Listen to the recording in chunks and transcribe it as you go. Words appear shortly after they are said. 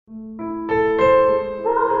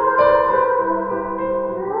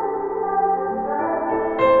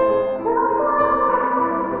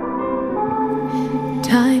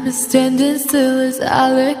is standing still as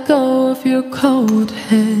I let go of your cold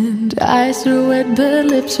hand. Eyes are wet but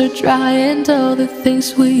lips are dry, and all the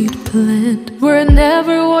things we'd planned were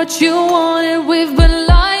never what you wanted. We've been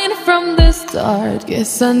lying from the start.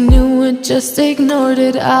 Guess I knew it, just ignored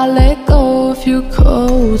it. I let go of your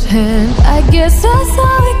cold hand. I guess I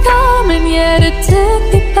saw it coming, yet it took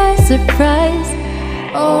me by surprise.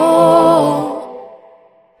 Oh,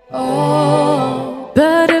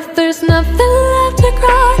 but if there's nothing left to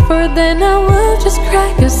cry for, then I will just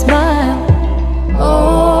crack a smile.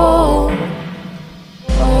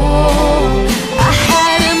 I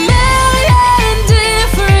had a million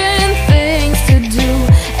different things to do,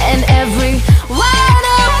 and every one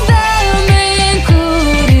of them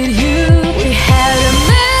included you. We had a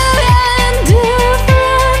million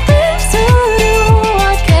different things to do.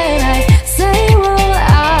 What can I say? Well,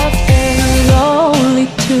 I've been lonely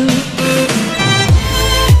too.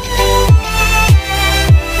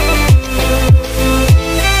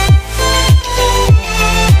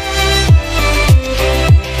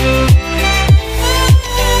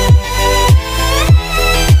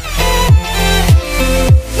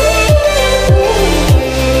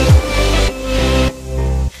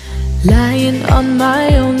 Lying on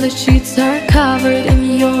my own, the sheets are covered in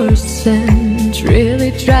your scent.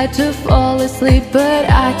 Really tried to fall asleep, but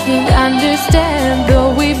I can't understand.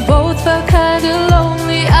 Though we both felt kinda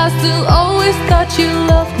lonely, I still always thought you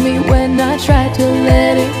loved me. When I tried to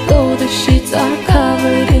let it go, the sheets are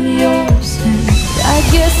covered in your scent. I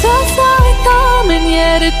guess I saw it coming,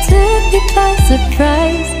 yet it took me by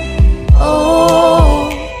surprise.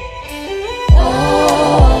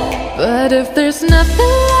 But if there's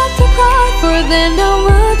nothing left to cry for, then I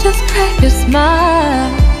will just crack a smile.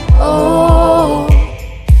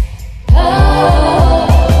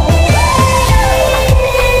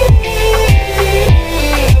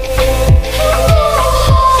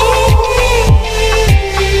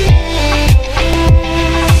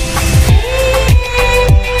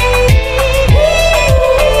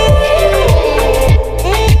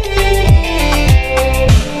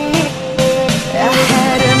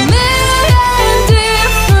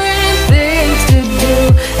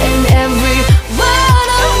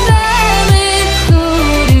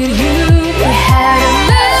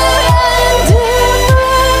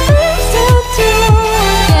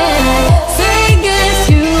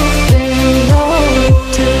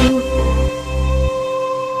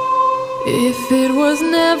 If it was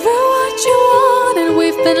never what you wanted,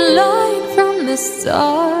 we've been lying from the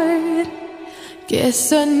start.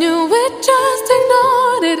 Guess I knew it, just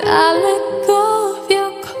ignored it. I let go of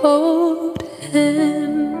your cold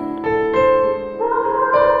hand.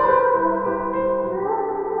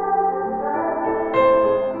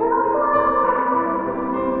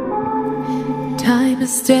 Time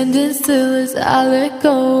is standing still as I let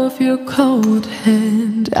go of your cold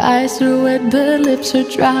hand. Eyes are wet but lips are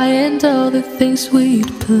dry, and all the things we'd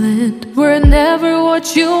planned were never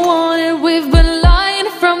what you wanted. We've been lying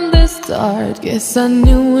from the start. Guess I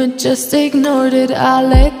knew it, just ignored it. I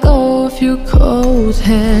let go of your cold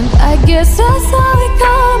hand. I guess I saw it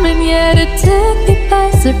coming, yet it took me by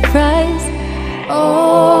surprise.